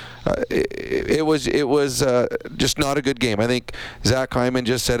those. It was just not a good game. I think Zach Hyman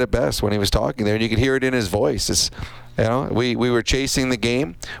just said it best when he was talking there, and you could hear it in his voice. We were chasing the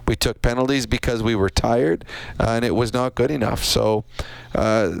game. We took penalties because we were tired, and it was not good enough. So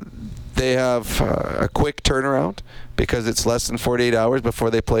they have a quick turnaround because it's less than 48 hours before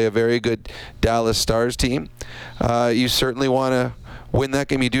they play a very good Dallas Stars team. You certainly want to win that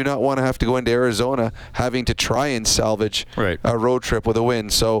game. You do not want to have to go into Arizona having to try and salvage a road trip with a win.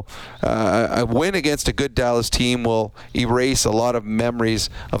 So a win against a good Dallas team will erase a lot of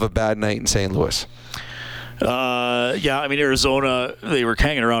memories of a bad night in St. Louis. I mean, Arizona, they were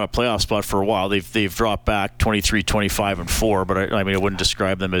hanging around a playoff spot for a while. They've dropped back 23, 25, and 4, but I wouldn't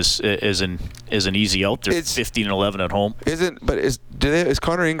describe them as an easy out. They're 15 and 11 at home. Is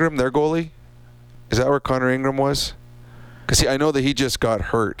Connor Ingram their goalie? Is that where Connor Ingram was? Because I know that he just got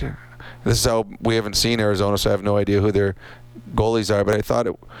hurt. This is how we haven't seen Arizona, so I have no idea who their goalies are, but I thought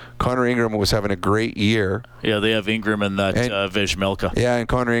Connor Ingram was having a great year. Yeah, they have Ingram and that Vejmelka. Yeah, and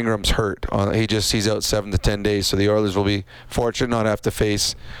Connor Ingram's hurt. He's out 7 to 10 days, so the Oilers will be fortunate not have to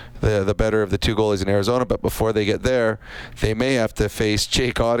face the better of the 2 goalies in Arizona, but before they get there, they may have to face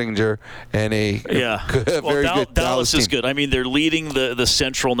Jake Ottinger and very good Dallas is good. I mean, they're leading the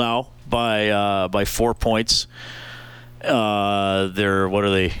Central now by 4 points. They're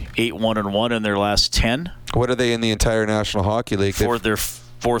 8-1-1 in their last 10. What are they in the entire National Hockey League? They're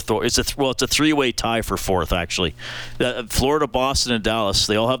fourth. It's a 3-way tie for fourth, actually. Florida, Boston, and Dallas,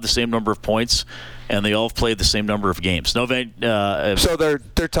 they all have the same number of points, and they all have played the same number of games. So they're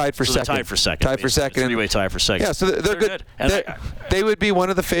tied for second. Tied for second. 3-way tie for second. Yeah, so they're good. They would be one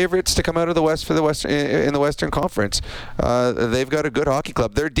of the favorites to come out of the West in the Western Conference. They've got a good hockey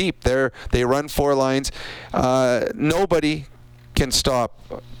club. They're deep. They run 4 lines. Nobody can stop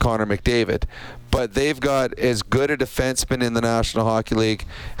Connor McDavid, but they've got as good a defenseman in the National Hockey League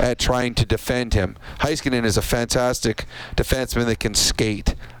at trying to defend him. Heiskanen is a fantastic defenseman that can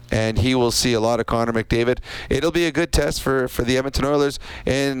skate, and he will see a lot of Connor McDavid. It'll be a good test for the Edmonton Oilers,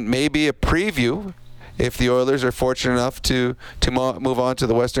 and maybe a preview if the Oilers are fortunate enough to move on to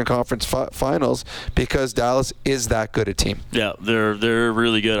the Western Conference Finals, because Dallas is that good a team. Yeah, they're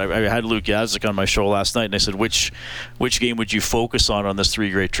really good. I had Luke Yazdick on my show last night, and I said, which game would you focus on this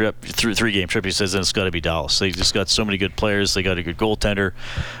 3-game trip? He says, then it's got to be Dallas. They just got so many good players. They got a good goaltender.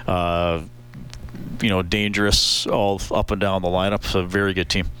 Dangerous all up and down the lineup. So a very good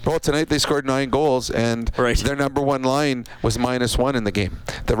team. Well, tonight they scored 9 goals, and their number 1 line was -1 in the game.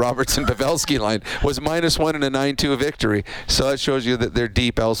 The Robertson-Pavelski line was -1 in a 9-2 victory. So that shows you that they're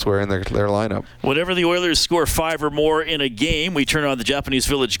deep elsewhere in their lineup. Whenever the Oilers score 5 or more in a game, we turn on the Japanese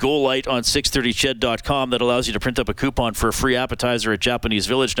Village Goal Light on 630ched.com. That allows you to print up a coupon for a free appetizer at Japanese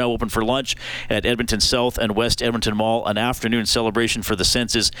Village, now open for lunch at Edmonton South and West Edmonton Mall. An afternoon celebration for the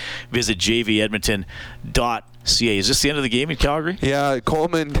senses. Visit JVEdmonton.ca. Is this the end of the game in Calgary? Yeah,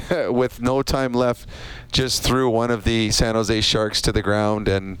 Coleman, with no time left, just threw one of the San Jose Sharks to the ground,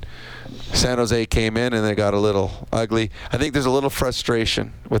 and San Jose came in and they got a little ugly. I think there's a little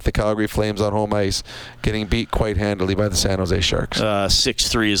frustration with the Calgary Flames on home ice, getting beat quite handily by the San Jose Sharks.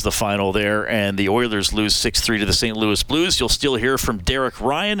 6-3 is the final there, and the Oilers lose 6-3 to the St. Louis Blues. You'll still hear from Derek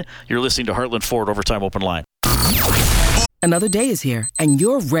Ryan. You're listening to Heartland Ford Overtime Open Line. Another day is here, and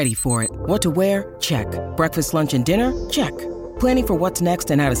you're ready for it. What to wear? Check. Breakfast, lunch, and dinner? Check. Planning for what's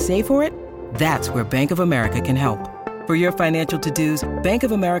next and how to save for it? That's where Bank of America can help. For your financial to-dos, Bank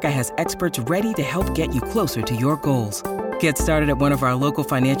of America has experts ready to help get you closer to your goals. Get started at one of our local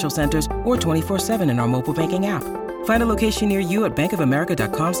financial centers or 24/7 in our mobile banking app. Find a location near you at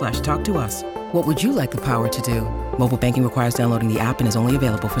bankofamerica.com/talktous. What would you like the power to do? Mobile banking requires downloading the app and is only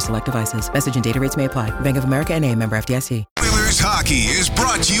available for select devices. Message and data rates may apply. Bank of America N.A., member FDIC. Oilers hockey is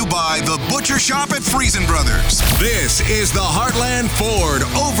brought to you by the Butcher Shop at Friesen Brothers. This is the Heartland Ford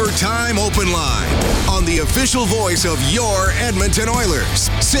Overtime Open Line on the official voice of your Edmonton Oilers.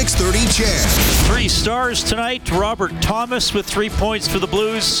 630 CHED. 3 stars tonight. Robert Thomas with 3 points for the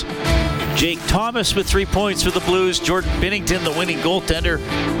Blues. Jake Thomas with 3 points for the Blues. Jordan Binnington, the winning goaltender,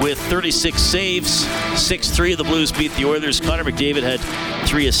 with 36 saves. 6-3 the Blues beat the Oilers. Connor McDavid had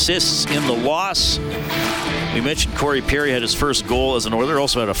 3 assists in the loss. We mentioned Corey Perry had his first goal as an Oiler.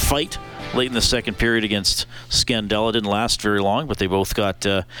 Also had a fight late in the second period against Scandella. Didn't last very long, but they both got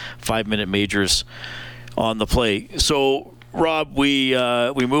 5-minute majors on the play. So, Rob, we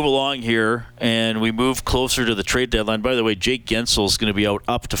move along here, and we move closer to the trade deadline. By the way, Jake Gensel is going to be out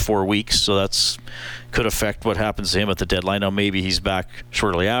up to 4 weeks, so that's could affect what happens to him at the deadline. Now, maybe he's back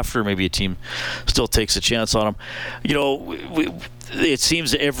shortly after. Maybe a team still takes a chance on him. You know, it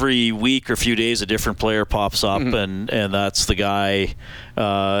seems every week or few days a different player pops up, and that's the guy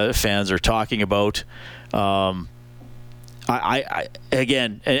fans are talking about. And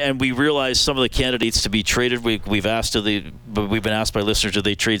we realize some of the candidates to be traded. We've been asked by listeners, do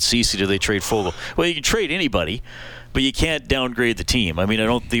they trade Ceci? Do they trade Fogle? Well, you can trade anybody, but you can't downgrade the team. I mean,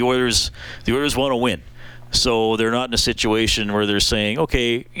 the Oilers want to win, so they're not in a situation where they're saying,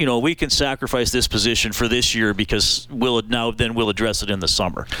 okay, you know, we can sacrifice this position for this year because we'll address it in the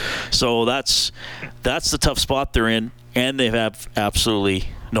summer. So that's the tough spot they're in, and they have absolutely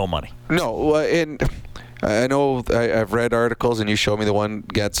no money. No, and I know I've read articles, and you showed me the one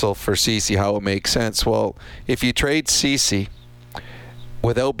Getzel for Ceci, how it makes sense. Well, if you trade Ceci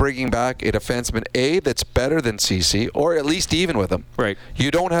without bringing back a defenseman, A, that's better than Ceci, or at least even with him, right?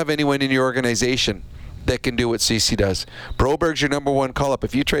 You don't have anyone in your organization that can do what Ceci does. Broberg's your number one call-up.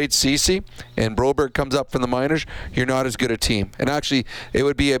 If you trade Ceci and Broberg comes up from the minors, you're not as good a team. And actually, it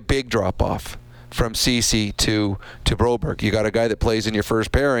would be a big drop-off from Ceci to Broberg. You got a guy that plays in your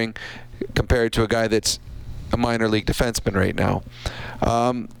first pairing compared to a guy that's a minor league defenseman right now.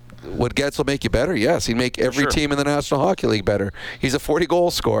 Would Getzel make you better? Yes, he'd make every team in the National Hockey League better. He's a 40-goal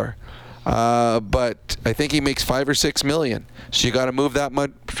scorer. But I think he makes $5 or $6 million. So you got to move that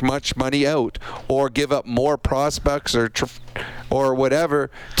much money out, or give up more prospects or whatever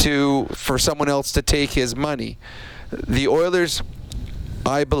for someone else to take his money. The Oilers,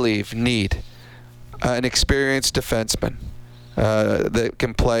 I believe, need an experienced defenseman that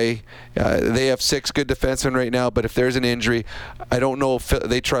can play. They have 6 good defensemen right now, but if there's an injury, I don't know if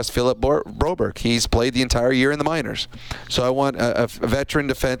they trust Philip Broberg. He's played the entire year in the minors. So I want a veteran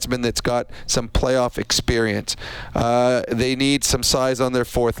defenseman that's got some playoff experience. They need some size on their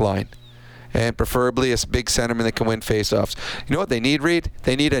fourth line, and preferably a big centerman that can win faceoffs. You know what they need, Reed?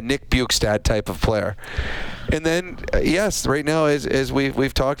 They need a Nick Bukestad type of player. And then, yes, right now, as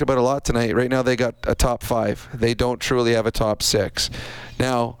we've talked about a lot tonight, right now they got a top 5. They don't truly have a top 6.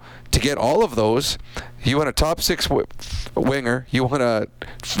 Now, to get all of those, you want a top 6 winger, you want a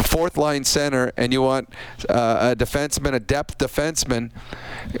fourth line center, and you want a defenseman, a depth defenseman.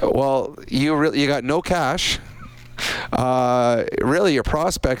 Well, you got no cash. Really, your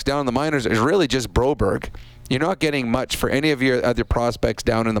prospects down in the minors is really just Broberg. You're not getting much for any of your other prospects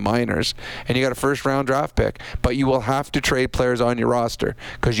down in the minors, and you got a first-round draft pick. But you will have to trade players on your roster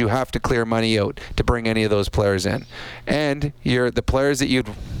because you have to clear money out to bring any of those players in. And the players that you'd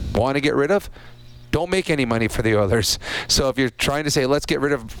want to get rid of don't make any money for the Oilers. So if you're trying to say, let's get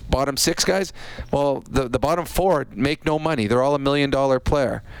rid of bottom 6 guys, well, the bottom 4 make no money. They're all $1 million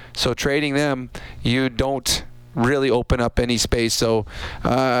player. So trading them, you don't really open up any space. So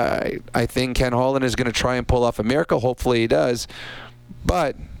I think Ken Holland is going to try and pull off a miracle. Hopefully he does.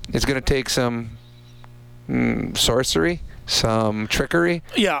 But it's going to take some sorcery, some trickery.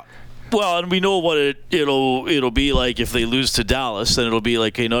 Yeah. Well, and we know what it'll be like if they lose to Dallas. Then it'll be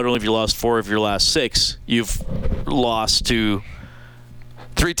like, hey, not only have you lost 4 of your last 6, you've lost to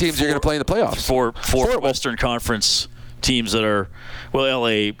 3 teams you're going to play in the playoffs. Four Western Conference teams that are, well,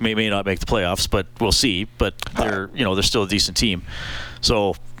 LA may not make the playoffs, but we'll see. But they're still a decent team.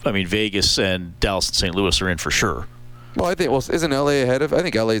 So I mean, Vegas and Dallas and St. Louis are in for sure. Well, isn't LA ahead of? I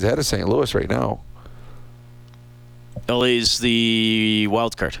think LA's ahead of St. Louis right now. LA's the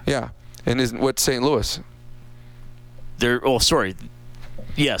wild card. Yeah, and what's St. Louis?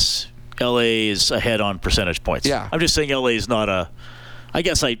 Yes, LA is ahead on percentage points. Yeah, I'm just saying LA is not I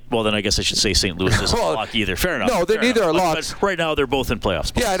guess I should say St. Louis isn't a lock either. Fair enough. No, neither are locks. But right now, they're both in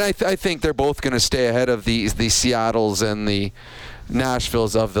playoffs. Yeah, and I think they're both going to stay ahead of the Seattles and the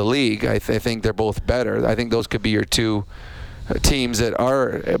Nashvilles of the league. I think they're both better. I think those could be your two teams that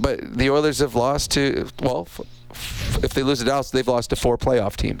are. But the Oilers have lost to, if they lose to Dallas, they've lost to 4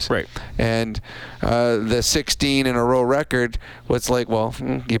 playoff teams. Right. And the 16 in a row record was like,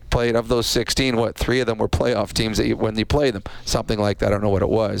 you played of those 16, 3 of them were playoff teams when you play them. Something like that. I don't know what it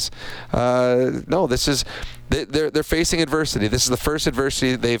was. No, this is they're facing adversity. This is the first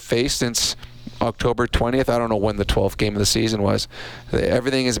adversity they've faced since October 20th. I don't know when the 12th game of the season was.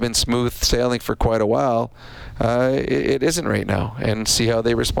 Everything has been smooth sailing for quite a while. It isn't right now, and see how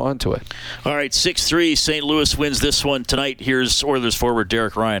they respond to it. All right, 6-3. St. Louis wins this one tonight. Here's Oilers forward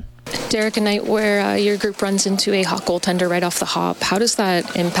Derek Ryan. Derek, a night where your group runs into a hot goaltender right off the hop, how does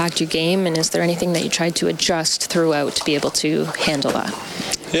that impact your game, and is there anything that you tried to adjust throughout to be able to handle that?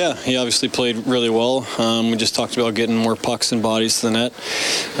 Yeah, he obviously played really well. We just talked about getting more pucks and bodies to the net.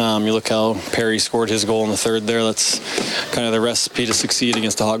 You look how Perry scored his goal in the third there. That's kind of the recipe to succeed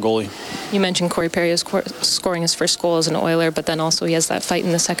against a hot goalie. You mentioned Corey Perry is scoring his first goal as an Oiler, but then also he has that fight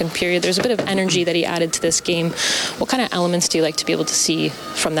in the second period. There's a bit of energy that he added to this game. What kind of elements do you like to be able to see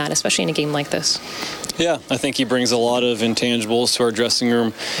from that, especially in a game like this? Yeah, I think he brings a lot of intangibles to our dressing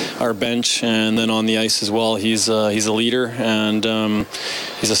room, our bench, and then on the ice as well. He's a leader, and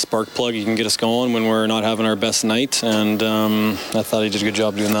he's a spark plug. He can get us going when we're not having our best night, and I thought he did a good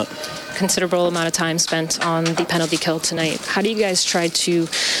job doing that. Considerable amount of time spent on the penalty kill tonight. How do you guys try to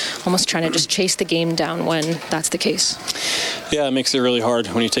just chase the game down when that's the case? Yeah, it makes it really hard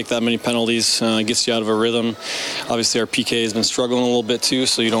when you take that many penalties. It gets you out of a rhythm. Obviously, our PK has been struggling a little bit too,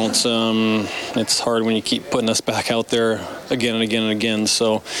 so you don't. It's hard when you keep putting us back out there again and again and again.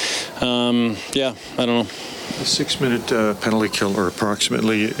 So, yeah, I don't know. A 6-minute penalty kill, or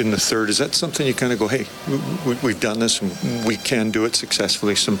approximately in the third, is that something you kind of go, hey, we've done this and we can do it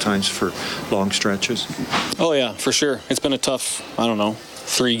successfully sometimes for long stretches? Oh, yeah, for sure. It's been a tough,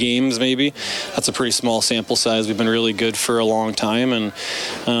 3 games maybe. That's a pretty small sample size. We've been really good for a long time, and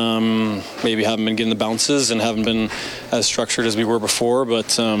maybe haven't been getting the bounces and haven't been as structured as we were before,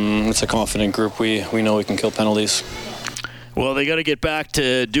 but it's a confident group. We know we can kill penalties. Well, they got to get back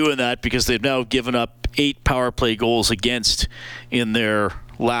to doing that because they've now given up 8 power play goals against in their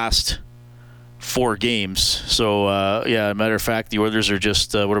last 4 games. So, matter of fact, the Oilers are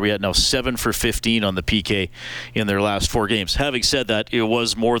just, what are we at now? 7 for 15 on the PK in their last 4 games. Having said that, it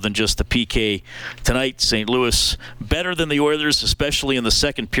was more than just the PK tonight. St. Louis better than the Oilers, especially in the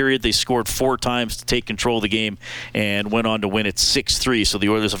second period. They scored 4 times to take control of the game and went on to win it 6-3. So the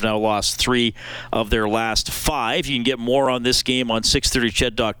Oilers have now lost 3 of their last 5. You can get more on this game on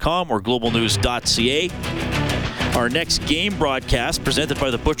 630ched.com or globalnews.ca. Our next game broadcast, presented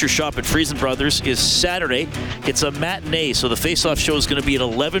by the Butcher Shop at Friesen Brothers, is Saturday. It's a matinee, so the face-off show is going to be at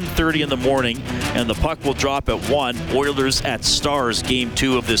 11:30 in the morning, and the puck will drop at 1. Oilers at Stars, Game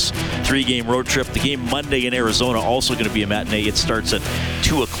 2 of this 3-game road trip. The game Monday in Arizona, also going to be a matinee. It starts at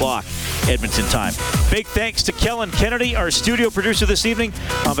 2 o'clock Edmonton time. Big thanks to Kellen Kennedy, our studio producer this evening.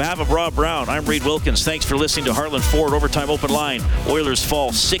 On behalf of Rob Brown, I'm Reed Wilkins. Thanks for listening to Heartland Ford Overtime Open Line. Oilers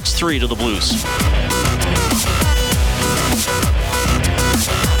fall 6-3 to the Blues.